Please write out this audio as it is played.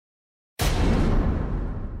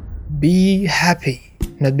Be happy,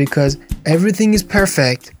 not because everything is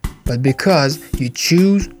perfect, but because you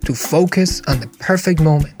choose to focus on the perfect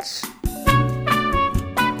moments.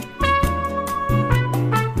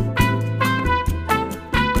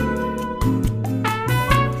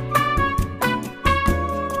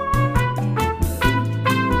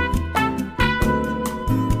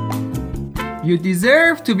 You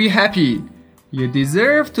deserve to be happy. You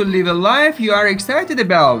deserve to live a life you are excited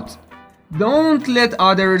about. Don't let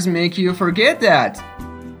others make you forget that.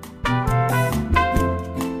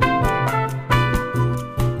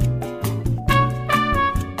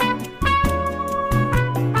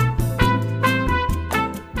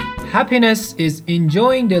 Happiness is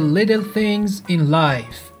enjoying the little things in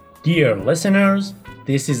life. Dear listeners,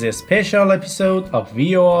 this is a special episode of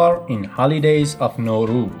VOR in Holidays of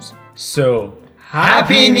Nowruz. So,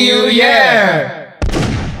 Happy New Year!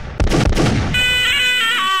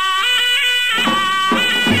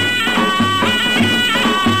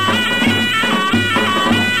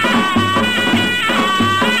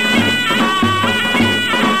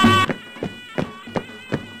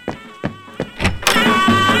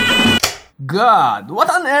 God, what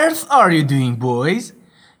on earth are you doing, boys?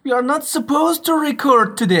 We are not supposed to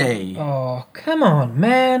record today. Oh, come on,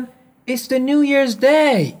 man. It's the New Year's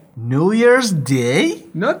Day. New Year's Day?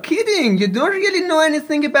 No kidding, you don't really know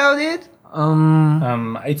anything about it?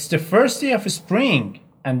 It's the first day of spring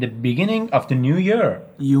and the beginning of the new year.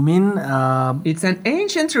 You mean, It's an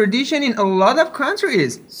ancient tradition in a lot of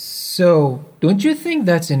countries. So, don't you think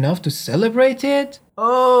that's enough to celebrate it?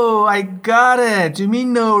 Oh, I got it. You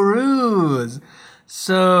mean Nowruz.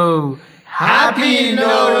 So, Happy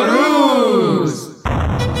Nowruz!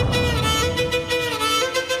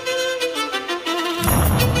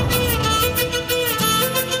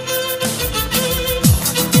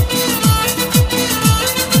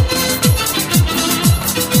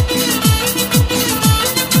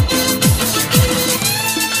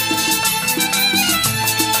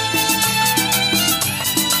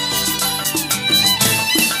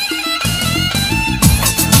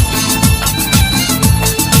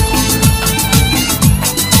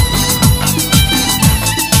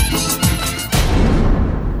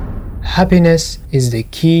 Happiness is the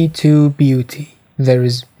key to beauty. There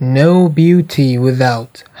is no beauty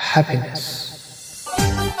without happiness.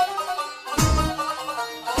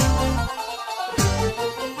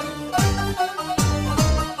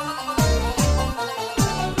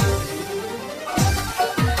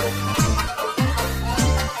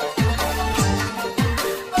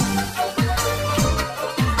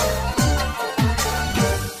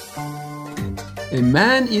 A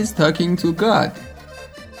man is talking to God.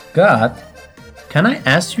 God, can I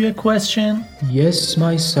ask you a question? Yes,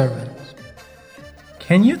 my servant.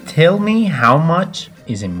 Can you tell me how much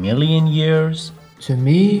is a million years? To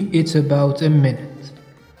me, it's about a minute.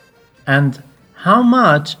 And how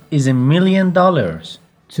much is $1,000,000?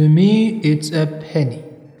 To me, it's a penny.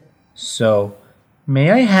 So,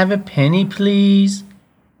 may I have a penny, please?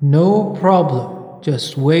 No problem.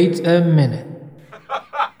 Just wait a minute.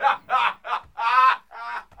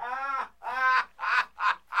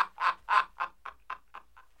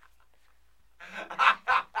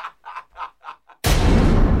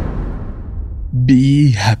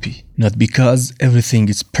 Be happy, not because everything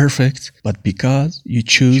is perfect, but because you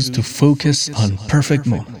choose to focus on perfect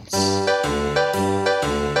moments.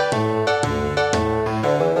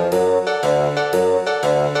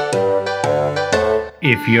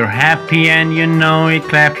 If you're happy and you know it,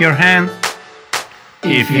 clap your hands.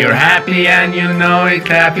 If you're happy and you know it,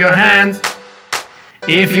 clap your hands.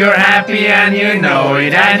 If you're happy and you know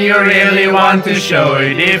it and you really want to show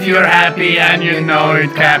it, if you're happy and you know it,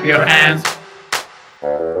 clap your hands.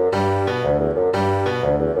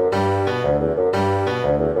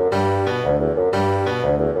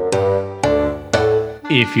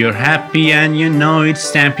 If you're happy and you know it,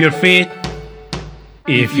 stamp your feet.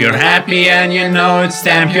 If you're happy and you know it,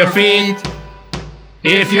 stamp your feet.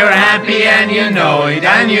 If you're happy and you know it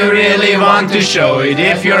and you really want to show it,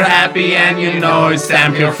 if you're happy and you know it,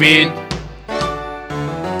 stamp your feet.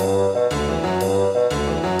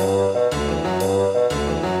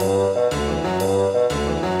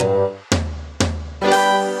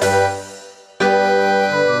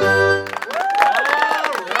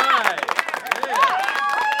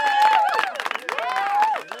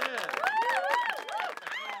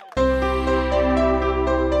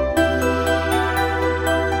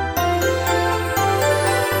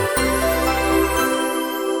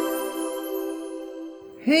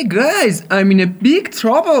 Hey guys, I'm in a big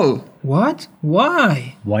trouble. What?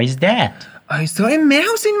 Why? Why is that? I saw a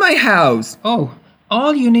mouse in my house. Oh,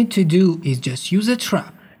 all you need to do is just use a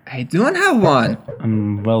trap. I don't have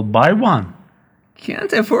one. Well, buy one.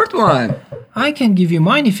 Can't afford one. I can give you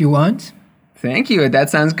mine if you want. Thank you, that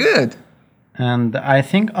sounds good. And I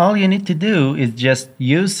think all you need to do is just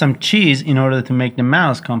use some cheese in order to make the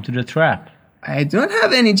mouse come to the trap. I don't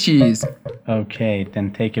have any cheese. Okay,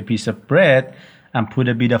 then take a piece of bread and put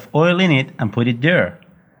a bit of oil in it and put it there.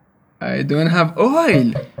 I don't have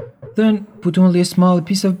oil. Then put only a small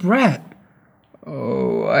piece of bread.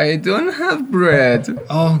 Oh, I don't have bread.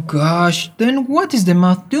 Oh gosh, then what is the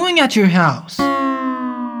moth doing at your house?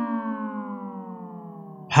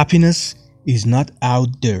 Happiness is not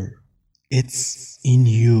out there. It's in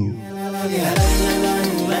you.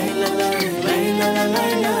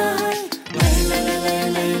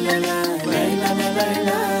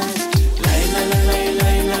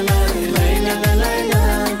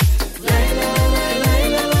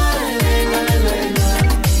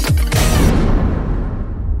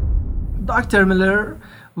 Dr. Miller,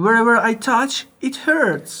 wherever I touch, it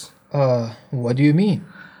hurts. What do you mean?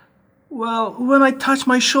 Well, when I touch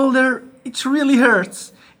my shoulder, it really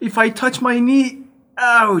hurts. If I touch my knee,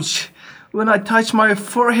 ouch. When I touch my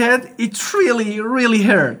forehead, it really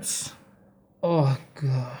hurts. Oh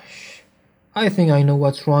gosh. I think I know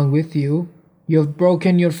what's wrong with you. You've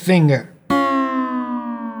broken your finger.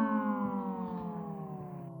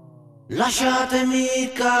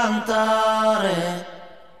 Lasciatemi cantare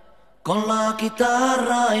con la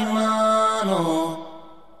chitarra in mano.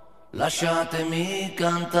 Lasciatemi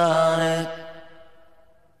cantare.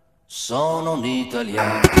 Sono un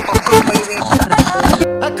Italien.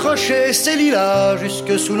 Accrocher ces lilas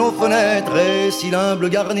jusque sous nos fenêtres et si l'humble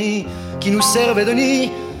garni qui nous servait de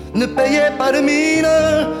nid ne payait pas de mine,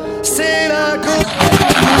 c'est la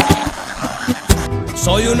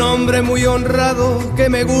Soy un hombre muy honrado que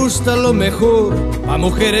me gusta lo mejor. A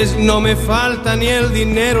mujeres no me falta ni el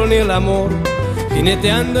dinero ni el amor.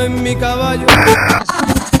 Jineteando en mi caballo.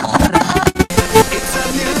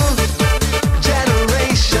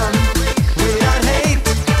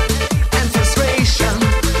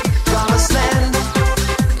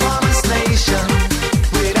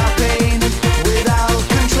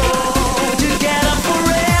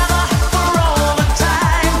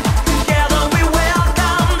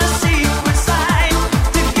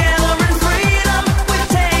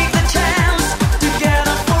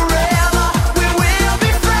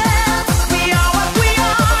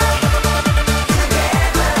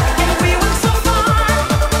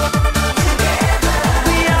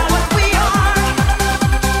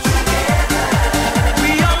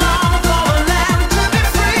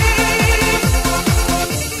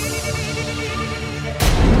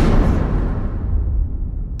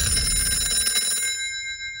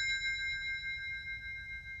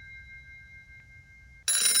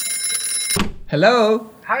 Hello?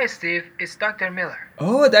 Hi Steve, it's Dr. Miller.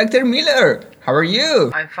 Oh, Dr. Miller. How are you?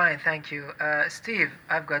 I'm fine, thank you. Steve,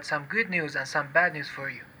 I've got some good news and some bad news for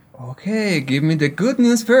you. Okay, give me the good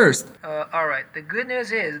news first. Alright, the good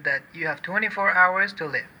news is that you have 24 hours to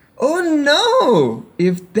live. Oh no!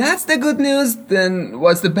 If that's the good news, then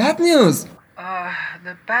what's the bad news?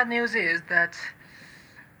 The bad news is that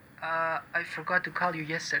I forgot to call you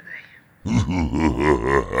yesterday.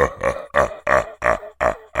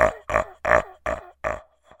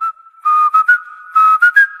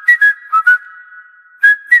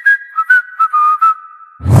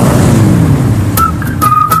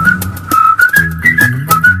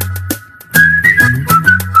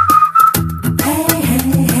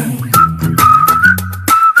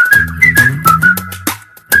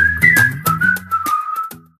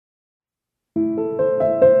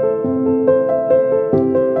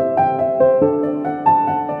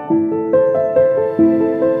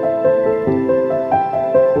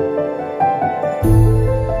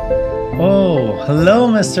 Hello,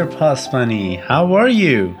 Mr. Pasmani. How are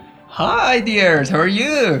you? Hi, dears. How are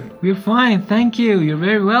you? We're fine, thank you. You're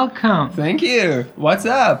very welcome. Thank you. What's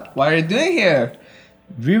up? What are you doing here?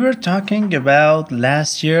 We were talking about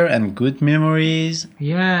last year and good memories.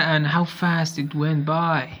 Yeah, and how fast it went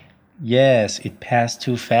by. Yes, it passed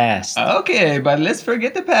too fast. Okay, but let's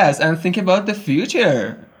forget the past and think about the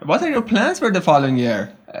future. What are your plans for the following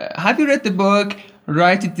year? Have you read the book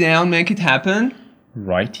Write It Down, Make It Happen?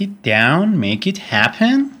 Write it down, make it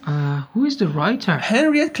happen? Who is the writer?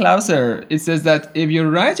 Henriette Klauser. It says that if you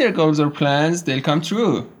write your goals or plans, they'll come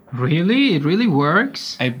true. Really? It really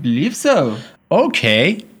works? I believe so.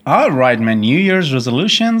 Okay, I'll write my New Year's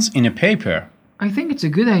resolutions in a paper. I think it's a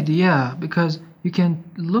good idea because you can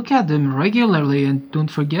look at them regularly and don't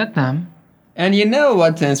forget them. And you know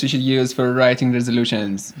what tense we should use for writing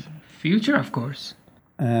resolutions? Future, of course.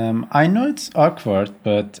 I know it's awkward,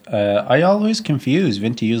 but I always confuse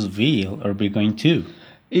when to use will or be going to.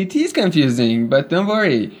 It is confusing, but don't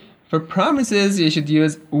worry. For promises, you should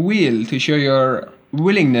use will to show your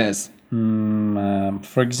willingness.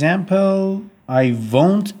 For example, I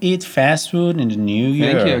won't eat fast food in the new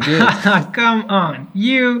year. Thank you, good. Come on,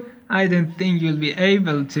 I don't think you'll be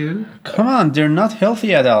able to. Come on, they're not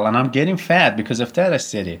healthy at all, and I'm getting fat because of that I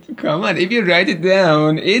said it. Come on, if you write it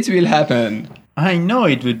down, it will happen. I know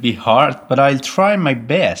it would be hard, but I'll try my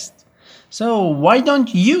best. So why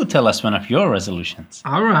don't you tell us one of your resolutions?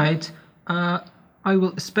 All right. I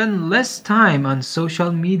will spend less time on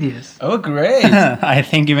social medias. Oh, great. I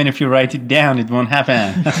think even if you write it down, it won't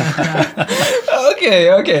happen.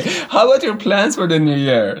 Okay. How about your plans for the new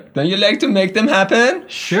year? Don't you like to make them happen?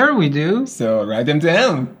 Sure we do. So write them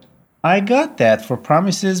down. I got that. For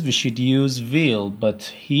promises, we should use will, but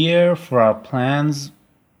here for our plans,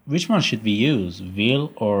 which one should we use?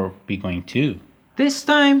 Will or be going to? This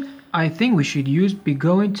time, I think we should use be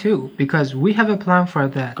going to, because we have a plan for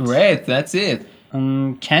that. Great, that's it.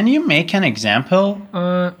 Can you make an example?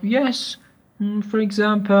 Yes. For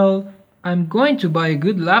example, I'm going to buy a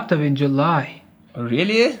good laptop in July.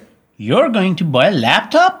 Really? You're going to buy a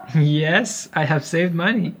laptop? Yes, I have saved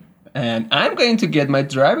money. And I'm going to get my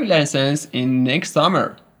driving license in next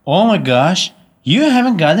summer. Oh my gosh, you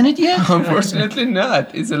haven't gotten it yet? Unfortunately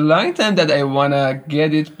not. It's a long time that I wanna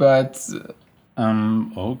get it, but...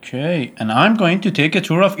 Okay. And I'm going to take a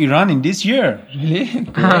tour of Iran in this year. Really?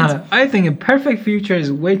 Great. I think a perfect future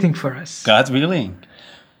is waiting for us. God willing.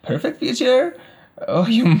 Perfect future? Oh,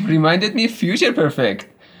 you reminded me future perfect.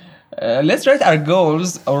 Let's write our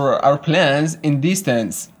goals or our plans in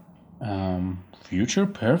distance. Future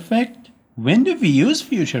perfect? When do we use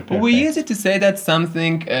future perfect? We use it to say that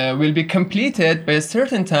something will be completed by a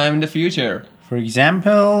certain time in the future. For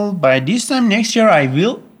example, by this time next year I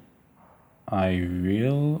will...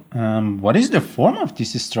 what is the form of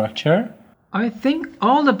this structure? I think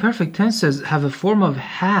all the perfect tenses have a form of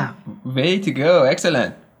have. Way to go,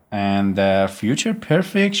 excellent. And future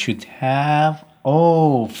perfect should have...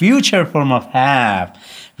 future form of have,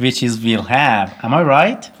 which is will have. Am I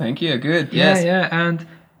right? Thank you, good, Yeah, yes. and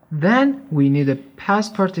then we need a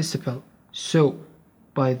past participle. So,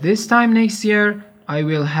 by this time next year, I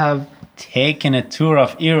will have taken a tour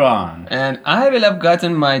of Iran. And I will have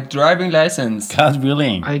gotten my driving license. God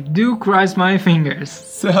willing. I do cross my fingers.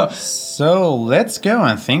 So let's go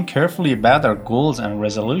and think carefully about our goals and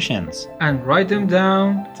resolutions. And write them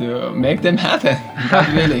down. To make them happen.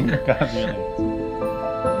 God willing. God willing.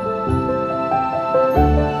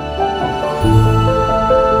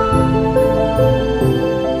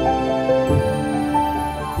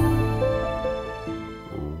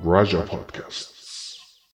 Raja Podcast.